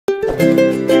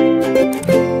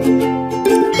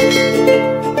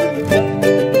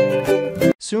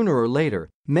Sooner or later,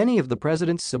 many of the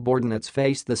president's subordinates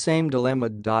face the same dilemma.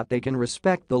 They can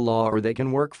respect the law or they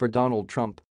can work for Donald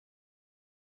Trump.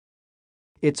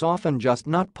 It's often just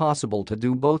not possible to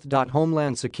do both.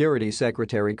 Homeland Security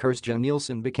Secretary Kirstjen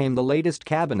Nielsen became the latest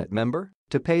cabinet member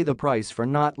to pay the price for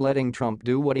not letting Trump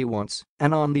do what he wants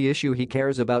and on the issue he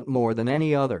cares about more than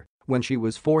any other when she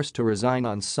was forced to resign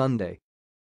on Sunday.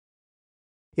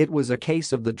 It was a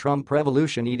case of the Trump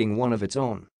revolution eating one of its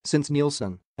own, since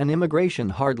Nielsen, an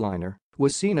immigration hardliner,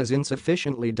 was seen as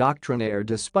insufficiently doctrinaire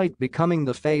despite becoming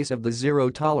the face of the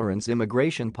zero-tolerance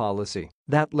immigration policy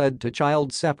that led to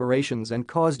child separations and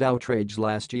caused outrage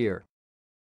last year.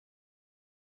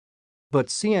 But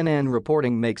CNN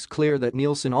reporting makes clear that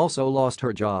Nielsen also lost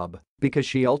her job because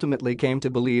she ultimately came to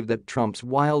believe that Trump's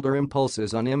wilder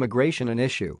impulses on immigration, an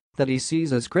issue that he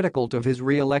sees as critical to his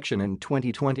re-election in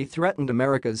 2020, threatened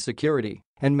America's security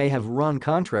and may have run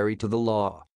contrary to the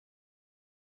law.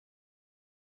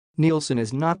 Nielsen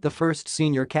is not the first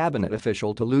senior cabinet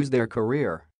official to lose their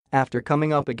career after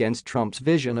coming up against Trump's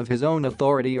vision of his own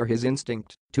authority or his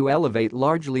instinct to elevate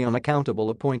largely unaccountable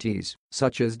appointees,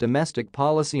 such as domestic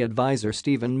policy advisor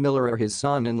Stephen Miller or his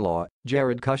son-in-law,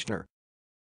 Jared Kushner.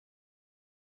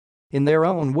 In their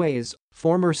own ways,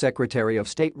 former Secretary of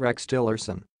State Rex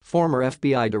Tillerson, former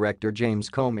FBI Director James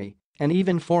Comey, and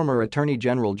even former Attorney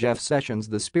General Jeff Sessions,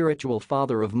 the spiritual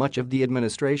father of much of the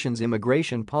administration's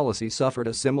immigration policy, suffered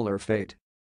a similar fate.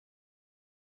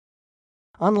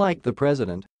 Unlike the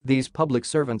president, these public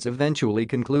servants eventually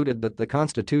concluded that the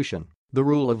Constitution, the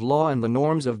rule of law and the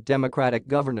norms of democratic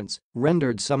governance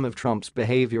rendered some of Trump's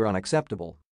behavior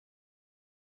unacceptable.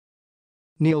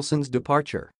 Nielsen's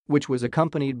departure, which was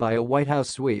accompanied by a White House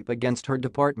sweep against her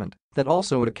department that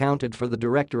also accounted for the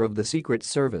director of the Secret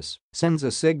Service, sends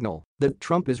a signal that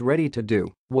Trump is ready to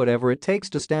do whatever it takes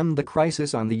to stem the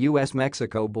crisis on the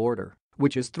US-Mexico border,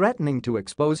 which is threatening to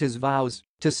expose his vows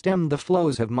to stem the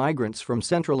flows of migrants from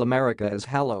Central America as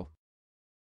hollow.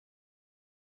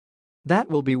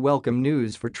 That will be welcome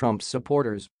news for Trump's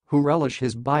supporters, who relish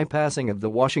his bypassing of the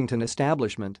Washington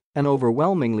establishment and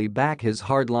overwhelmingly back his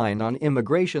hard line on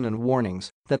immigration and warnings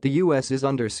that the U.S. is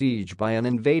under siege by an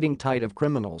invading tide of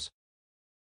criminals.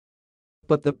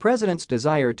 But the president's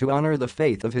desire to honor the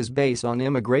faith of his base on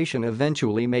immigration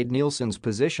eventually made Nielsen's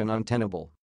position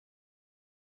untenable.